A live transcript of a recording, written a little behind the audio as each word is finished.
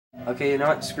Okay, you know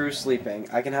what? Screw sleeping.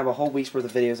 I can have a whole week's worth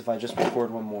of videos if I just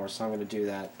record one more, so I'm going to do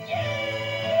that.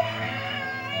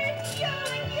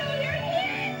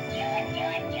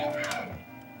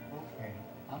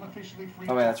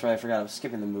 Oh wait, that's right, I forgot. I'm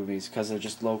skipping the movies because they're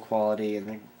just low quality and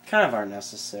they kind of aren't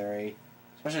necessary.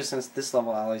 Especially since this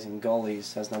level, Alleys and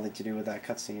Gullies, has nothing to do with that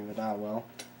cutscene, but ah well.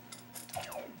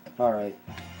 Alright.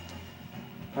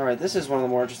 Alright, this is one of the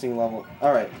more interesting levels.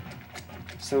 Alright.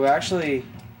 So actually,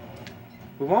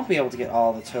 we won't be able to get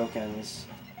all the tokens.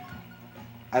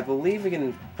 I believe we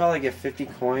can probably get 50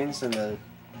 coins in the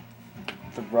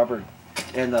rubber,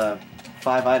 and the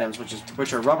 5 items,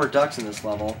 which are rubber ducks in this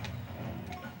level.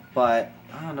 But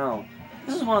I don't know.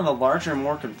 This is one of the larger,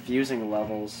 more confusing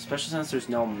levels, especially since there's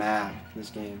no map in this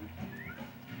game.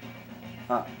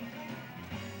 Oh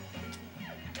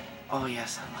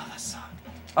yes, I love this song.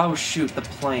 Oh shoot, the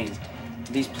planes.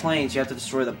 These planes, you have to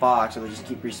destroy the box, or they just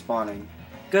keep respawning.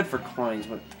 Good for coins,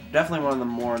 but definitely one of the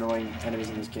more annoying enemies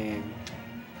in this game.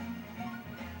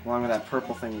 Along with that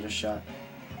purple thing we just shot.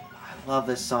 I love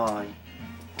this song.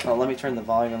 Oh, let me turn the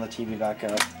volume on the TV back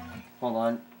up. Hold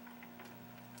on.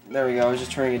 There we go, I was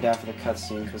just turning it down for the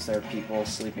cutscene because there are people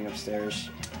sleeping upstairs.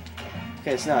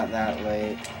 Okay, it's not that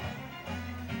late.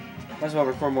 Might as well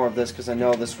record more of this because I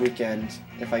know this weekend,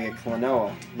 if I get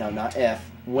Klonoa, no, not if,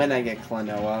 when I get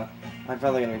Klonoa, I'm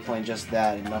probably going to be playing just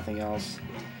that and nothing else.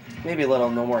 Maybe a little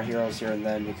No More Heroes here and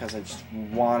then because I just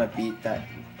want to beat that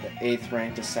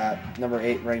number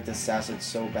 8 ranked assassin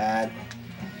so bad.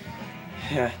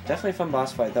 Yeah, definitely a fun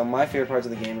boss fight though. My favorite parts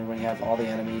of the game are when you have all the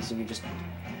enemies and you just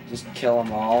kill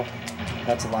them all.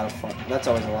 That's a lot of fun. That's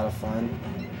always a lot of fun.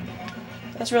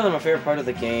 That's really my favorite part of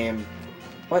the game.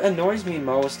 What annoys me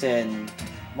most in...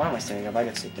 Why am I standing up? I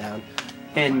can sit down.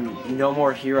 In No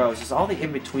More Heroes is all the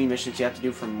in-between missions you have to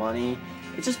do for money.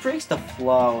 It just breaks the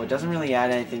flow. It doesn't really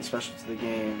add anything special to the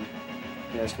game.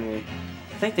 Yes, me.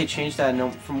 I think they changed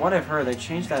that. From what I've heard, they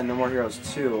changed that in No More Heroes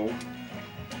 2.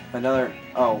 Another...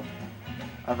 Oh.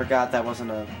 I forgot that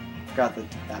wasn't a... forgot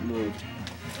that moved.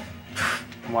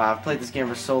 Wow, I've played this game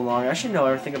for so long. I should know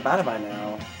everything about it by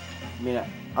now. I mean,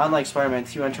 unlike Spider-Man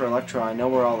 2 Enter Electro, I know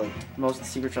where all most of the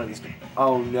secrets are in this game.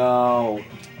 Oh no!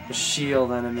 The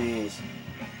shield enemies.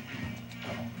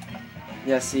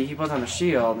 Yeah, see, he puts on the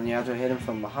shield, and you have to hit him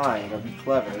from behind, or be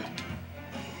clever.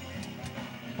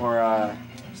 Or,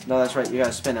 no, that's right, you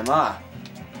gotta spin him. Ah!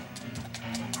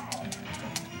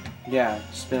 Yeah,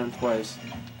 spin him twice.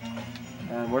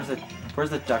 And where's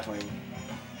the duckling?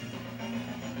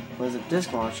 Where's the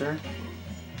disc launcher?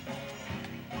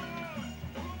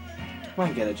 I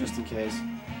might get it just in case.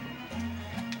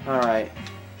 Alright.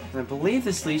 I believe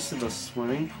this leads to the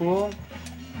swimming pool.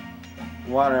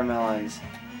 Watermelons.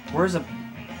 Where's a...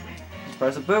 As far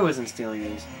as the boo isn't stealing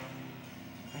these.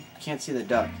 I can't see the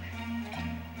duck.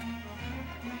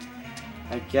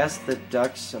 I guess the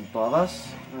duck's above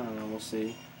us? I don't know, we'll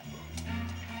see.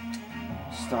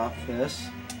 Stop this.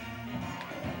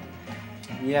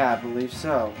 Yeah, I believe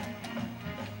so.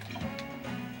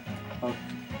 Oh.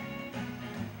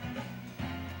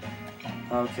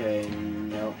 Okay,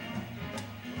 nope.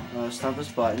 Stop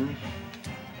this button.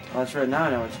 Oh, that's right, now I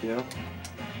know what to do.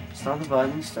 Stop the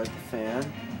button, start the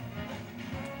fan.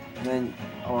 And then,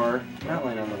 or, not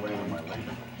laying on the way.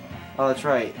 Oh, that's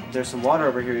right. There's some water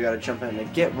over here you gotta jump in to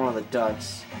get one of the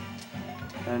ducks.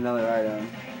 And another item.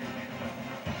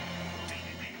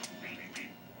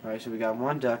 Alright, so we got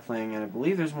one duckling, and I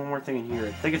believe there's one more thing in here.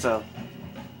 I think it's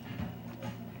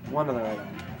one other item.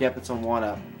 Yep, it's a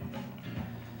 1-up.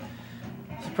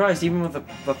 Surprised, even with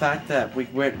the fact that we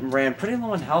ran pretty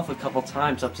low on health a couple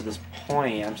times up to this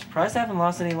point. I'm surprised I haven't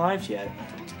lost any lives yet.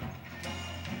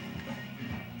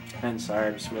 And sorry,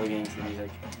 I'm just really getting into the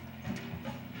music.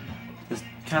 This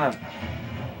kind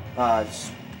of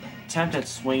attempted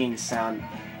swinging sound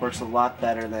works a lot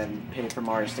better than Paper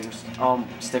Mario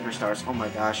Sticker Stars. Oh my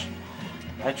gosh.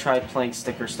 I tried playing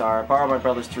Sticker Star. I borrowed my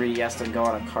brother's 3DS to go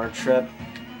on a car trip.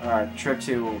 Trip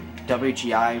to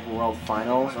WGI World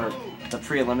Finals, or the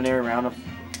preliminary round of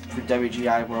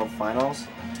WGI World Finals.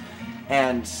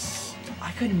 And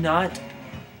I could not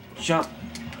jump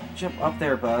up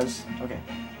there, Buzz. Okay.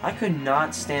 I could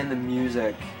not stand the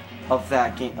music of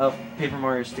that game, of Paper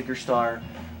Mario Sticker Star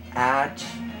at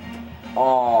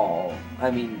all.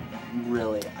 I mean,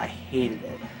 really, I hated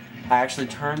it. I actually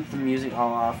turned the music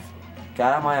all off,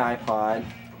 got out my iPod,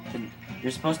 and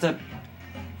you're supposed to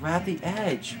grab the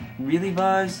edge. Really,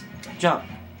 Buzz? Jump.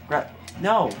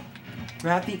 No!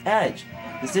 Grab the edge.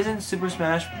 This isn't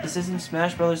this isn't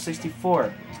Smash Bros.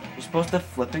 64. You're supposed to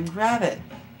flip and grab it.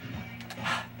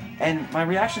 And my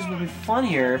reactions would be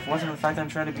funnier if it wasn't for the fact that I'm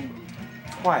trying to be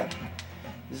quiet.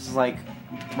 This is like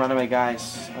Runaway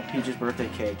guys, Peach's birthday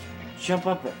cake. Jump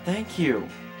up there. Thank you.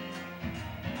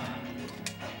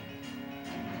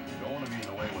 Don't want to be in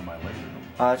the way when my laser.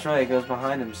 That's right, it goes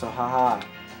behind him, so haha.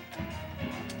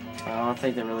 I don't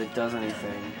think that really does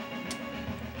anything.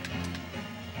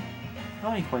 How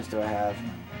many coins do I have?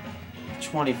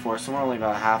 24, so we're only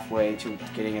about halfway to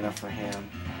getting enough for him.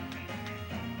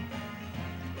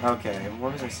 Okay,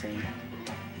 what was I saying?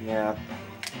 Yeah.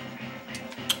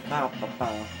 Bow, bow,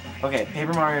 bow. Okay,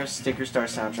 Paper Mario Sticker Star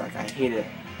soundtrack. I hate it.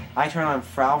 I turn on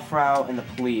Frau Frau and the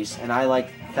Police, and I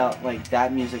felt like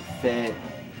that music fit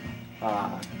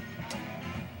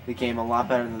the game a lot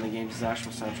better than the game's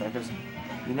actual soundtrack. Because,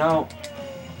 you know,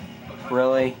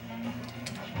 really,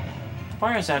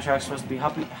 Mario soundtrack's supposed to be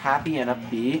happy and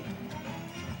upbeat,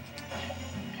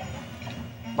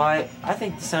 but I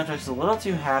think the soundtrack's a little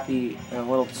too happy and a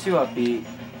little too upbeat.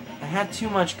 It had too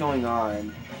much going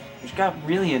on, which got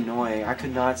really annoying. I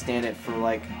could not stand it for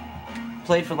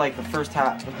played for the first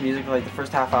half of music for the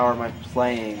first half hour of my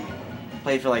playing.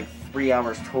 Played for 3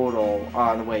 hours total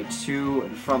on the way to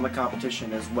and from the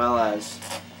competition, as well as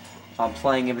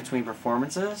playing in between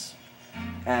performances.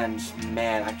 And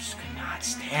man, I just could not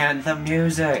stand the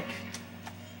music.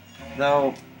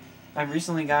 Though I've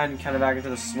recently gotten kind of back into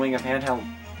the swing of handheld.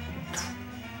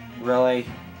 Really?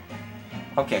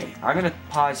 Okay, I'm gonna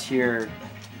pause here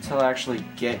until I actually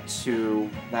get to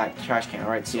that trash can.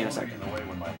 Alright, see you in a second.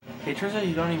 Okay, it turns out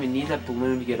you don't even need that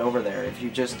balloon to get over there. If you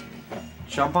just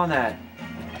jump on that,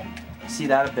 see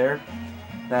that up there?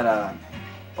 That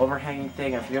overhanging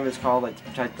thing, I forget what it's called, to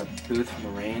protect the booth from the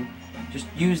rain. Just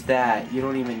use that. You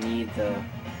don't even need the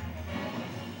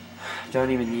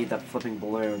flipping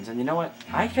balloons. And you know what?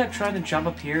 I kept trying to jump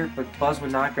up here, but Buzz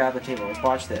would not grab the table. Let's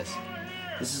watch this.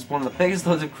 This is one of the biggest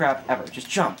loads of crap ever. Just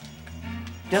jump.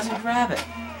 Doesn't grab it.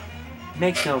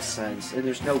 Makes no sense. And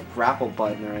there's no grapple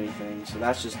button or anything, so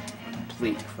that's just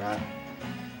complete crap.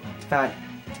 In fact,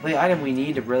 the item we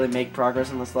need to really make progress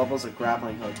on this level is a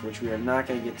grappling hook, which we are not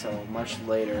going to get till much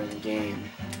later in the game.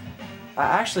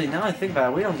 Actually, now I think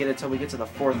about it, we don't get it till we get to the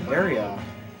 4th area.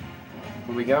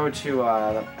 When we go to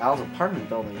Al's apartment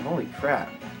building. Holy crap.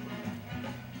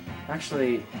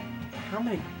 Actually, how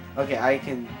many... Okay, I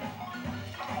can...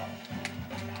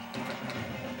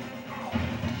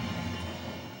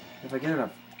 If I get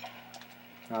enough...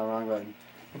 Oh, wrong button.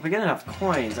 If I get enough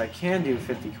coins, I can do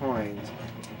 50 coins.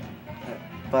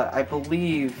 But I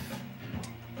believe...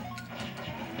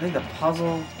 I think the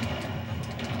puzzle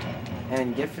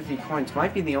and get 50 coins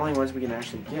might be the only ones we can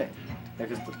actually get.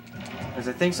 Because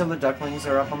I think some of the ducklings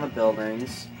are up on the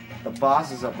buildings. The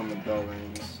boss is up on the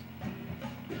buildings.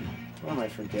 What am I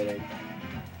forgetting?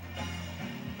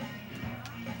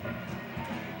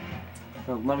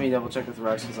 Oh, let me double check with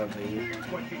Rex because I'll tell you.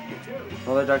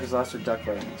 Mother Duck has lost her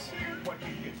ducklings.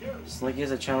 Slinky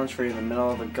has a challenge for you in the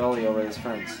middle of a gully over this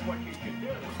fence.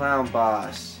 Clown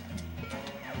boss.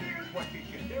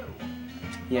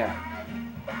 Yeah.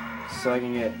 So I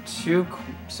can get two.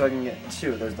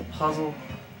 There's the puzzle.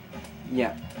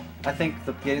 Yeah. I think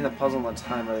getting the puzzle and the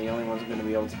time are the only ones I'm going to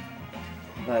be able to.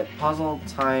 But puzzle,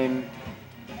 time,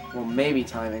 well, maybe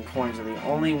time and coins are the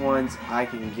only ones I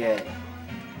can get.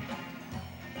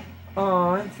 Oh,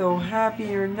 I'm so happy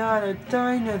you're not a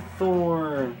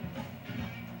dinosaur.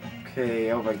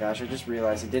 Okay, oh my gosh, I just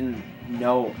realized I didn't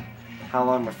know how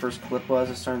long my first clip was.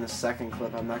 I'm starting the second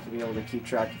clip. I'm not going to be able to keep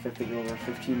track if it goes over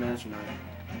 15 minutes or not.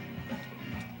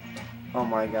 Oh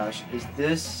my gosh, is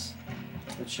this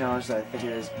the challenge that I think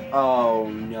it is? Oh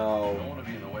no.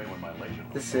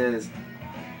 This is...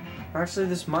 Actually,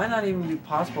 this might not even be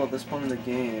possible at this point in the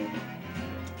game.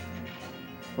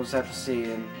 We'll just have to see.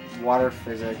 In water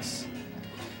physics.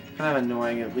 Kind of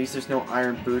annoying. At least there's no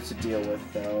iron boots to deal with,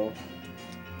 though.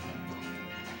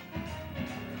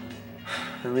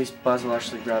 At least Buzz will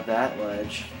actually grab that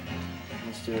ledge.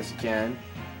 Let's do this again.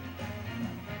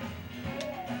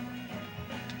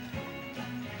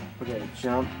 Okay,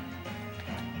 jump.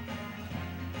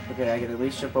 Okay, I can at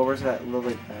least jump over to that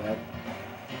lily pad.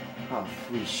 Oh,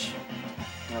 fleesh.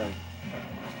 Alright.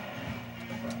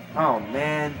 Oh,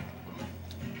 man.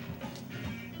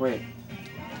 Wait.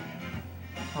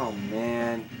 Oh,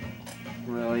 man.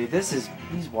 Really? These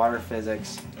water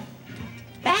physics.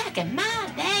 Back in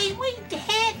my day, we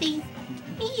had these.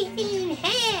 We didn't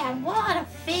have water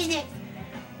physics.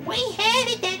 We had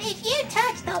it that if you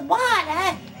touch the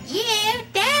water, you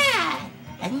die.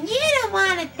 And you don't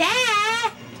want to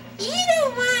die. You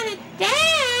don't want to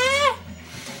die.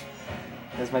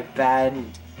 That's my bad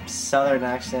southern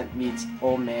accent meets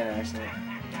old man accent.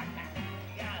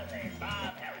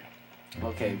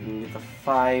 Okay, we can get the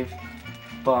 5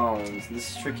 bones. And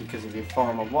this is tricky because if you fall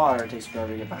in the water, it takes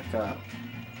forever to get back up.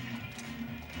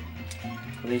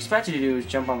 What they expect you to do is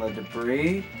jump on the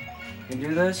debris and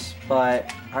do this,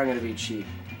 but I'm gonna be cheap.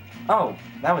 Oh,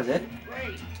 that was it?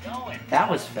 That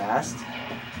was fast.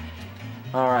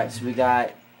 Alright, so we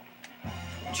got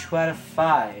 2 out of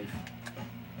 5.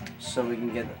 So we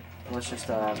can get, let's just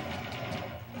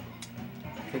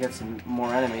pick up some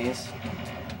more enemies.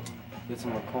 Get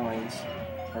some more coins.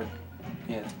 Or,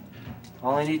 yeah.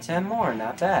 Only need 10 more,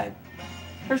 not bad.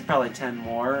 There's probably 10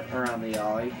 more around the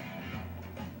alley.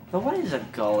 But what is a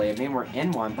gully? I mean, we're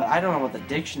in one, but I don't know what the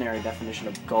dictionary definition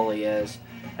of gully is.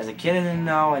 As a kid, I didn't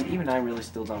know, and even I really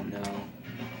still don't know.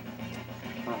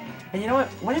 And you know what?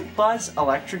 Wouldn't Buzz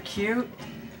electrocute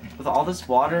with all this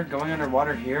water going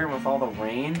underwater here and with all the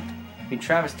rain? I mean,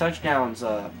 Travis Touchdown's,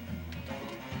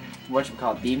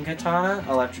 whatchamacallit, beam katana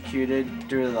electrocuted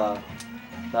through the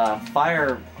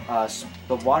fire,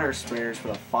 the water sprayers for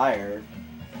the fire.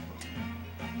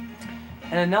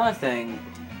 And another thing,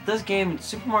 this game,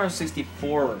 Super Mario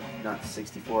 64, not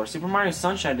 64, Super Mario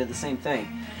Sunshine did the same thing.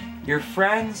 Your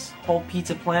friends hold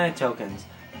Pizza Planet tokens,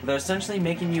 but they're essentially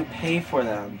making you pay for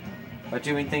them by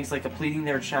doing things like completing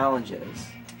their challenges.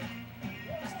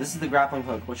 So this is the grappling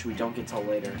hook, which we don't get till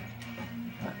later.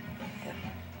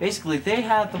 Basically, they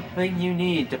have the thing you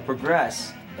need to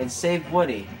progress and save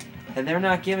Woody, and they're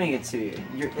not giving it to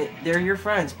you. They're your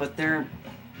friends, but they're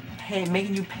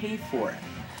making you pay for it.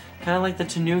 Kind of like the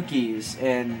Tanukis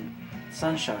in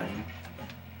Sunshine.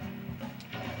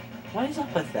 What is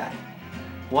up with that?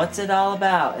 What's it all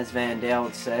about, as Van Dale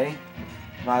would say.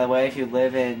 By the way, if you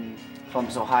live in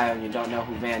Columbus, Ohio, and you don't know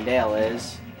who Van Dale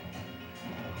is,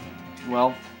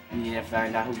 well, you need to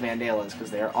find out who Van Dale is,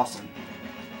 because they are awesome.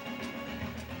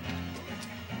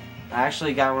 I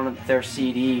actually got one of their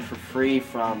CD for free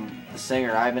from the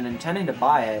singer. I've been intending to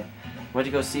buy it. Went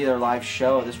to go see their live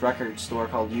show at this record store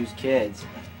called Used Kids.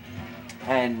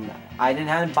 And I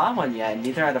hadn't bought one yet, and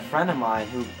neither had a friend of mine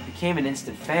who became an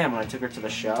instant fan when I took her to the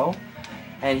show.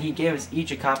 And he gave us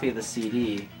each a copy of the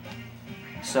CD.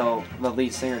 So, the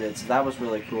lead singer did, so that was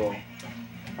really cool.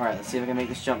 Alright, let's see if I can make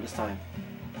this jump this time.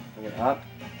 Okay, up.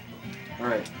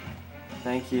 Alright.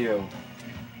 Thank you.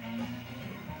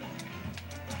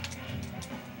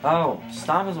 Oh,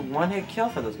 Stomp is a one-hit kill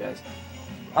for those guys.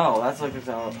 Oh, that's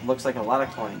looks like a lot of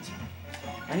coins.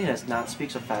 I need to not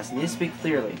speak so fast. I need to speak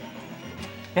clearly.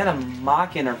 I had a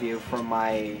mock interview for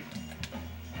my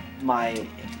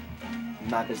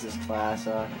business class.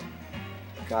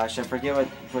 Gosh, I forget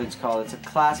what it's called. It's a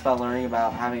class about learning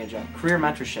about having a job. Career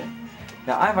mentorship.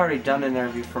 Now, I've already done an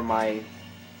interview for my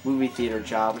movie theater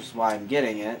job, which is why I'm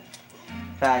getting it.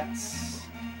 In fact,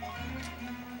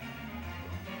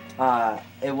 I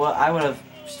would have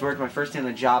worked my first day on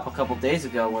the job a couple days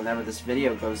ago whenever this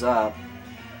video goes up.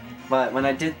 But when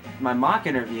I did my mock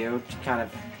interview, kind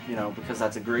of, you know, because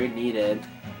that's a grade needed,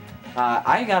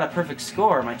 I got a perfect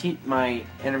score. My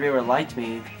interviewer liked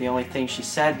me. The only thing she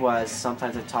said was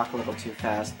sometimes I talk a little too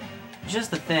fast. It's just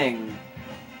the thing.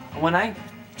 When I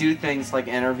do things like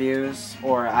interviews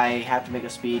or I have to make a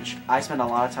speech, I spend a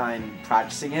lot of time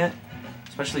practicing it,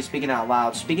 especially speaking out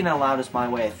loud. Speaking out loud is my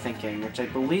way of thinking, which I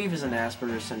believe is an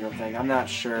Asperger's syndrome thing. I'm not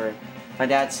sure. My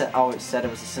dad always said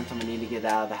it was a symptom I need to get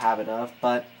out of the habit of,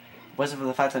 but if it wasn't for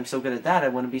the fact that I'm so good at that, I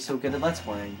wouldn't be so good at Let's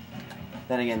Playing.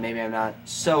 Then again, maybe I'm not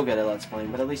so good at Let's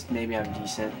Playing, but at least maybe I'm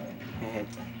decent.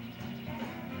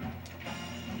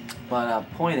 But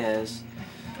point is,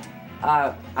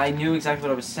 I knew exactly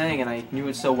what I was saying, and I knew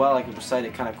it so well I could recite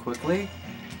it kind of quickly,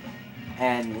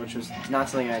 and which was not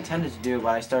something I intended to do, but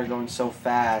I started going so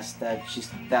fast that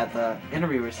the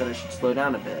interviewer said I should slow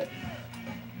down a bit.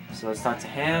 So let's talk to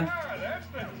Han.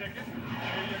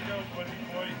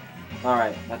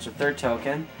 Alright, that's your third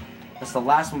token. That's the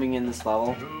last one we can get in this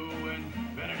level.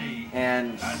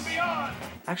 And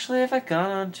actually, have I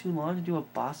gone on too long to do a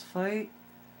boss fight?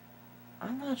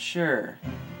 I'm not sure.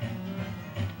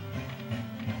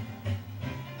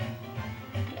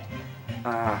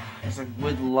 Because I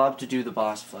would love to do the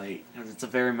boss fight, because it's a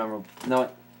very memorable. You know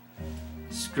what?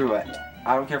 Screw it.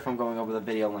 I don't care if I'm going over the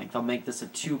video length. I'll make this a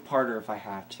two-parter if I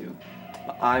have to.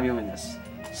 But I'm doing this.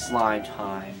 Slime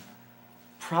time.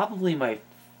 Probably my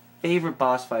favorite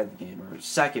boss fight of the game, or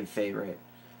second favorite.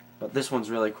 But this one's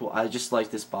really cool. I just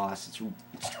like this boss. It's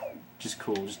just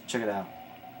cool. Just check it out.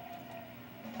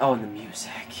 Oh, and the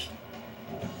music.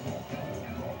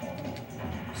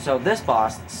 So this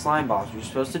boss, the slime boss, what you're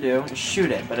supposed to do is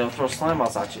shoot it, but it'll throw slime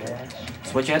balls at you.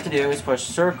 So what you have to do is push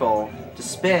circle to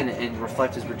spin and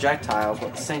reflect his projectiles, but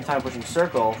at the same time pushing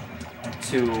circle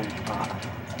to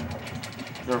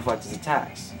reflect his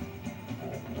attacks.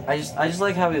 I just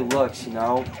like how he looks, you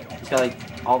know. He's got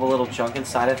like all the little junk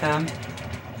inside of him.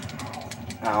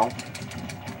 Ow.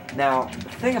 Now, the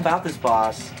thing about this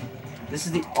boss, this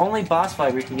is the only boss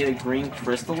fight where you can get a green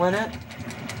crystal in it.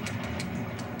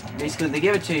 Basically, they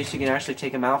give it to you so you can actually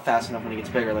take him out fast enough when he gets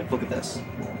bigger. Like, look at this.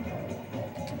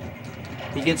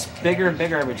 He gets bigger and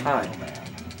bigger every time.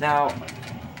 Now,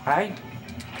 I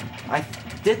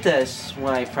did this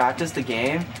when I practiced the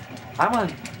game. I'm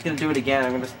gonna do it again.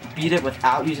 I'm gonna beat it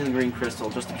without using the green crystal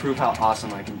just to prove how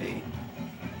awesome I can be.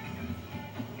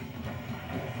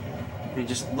 You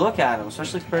just look at him,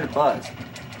 especially compared to Buzz.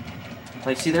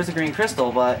 Like, see, there's a green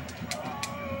crystal, but...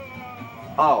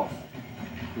 Oh.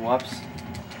 Whoops.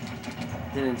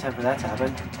 Didn't intend for that to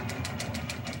happen.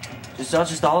 It's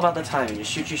just all about the timing.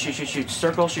 Just shoot, shoot, shoot, shoot, shoot.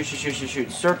 Circle, shoot, shoot, shoot, shoot,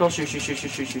 shoot. Circle, shoot, shoot, shoot,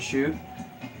 shoot, shoot, shoot, shoot.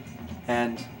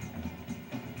 And...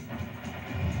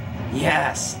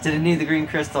 Yes! Didn't need the green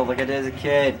crystal like I did as a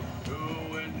kid. To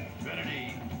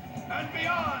infinity and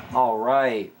beyond!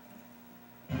 Alright.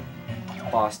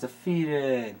 Boss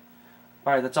defeated.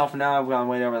 Alright, that's all for now. I've gone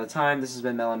way over the time. This has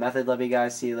been Melon Method. Love you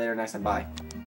guys. See you later next time. Bye.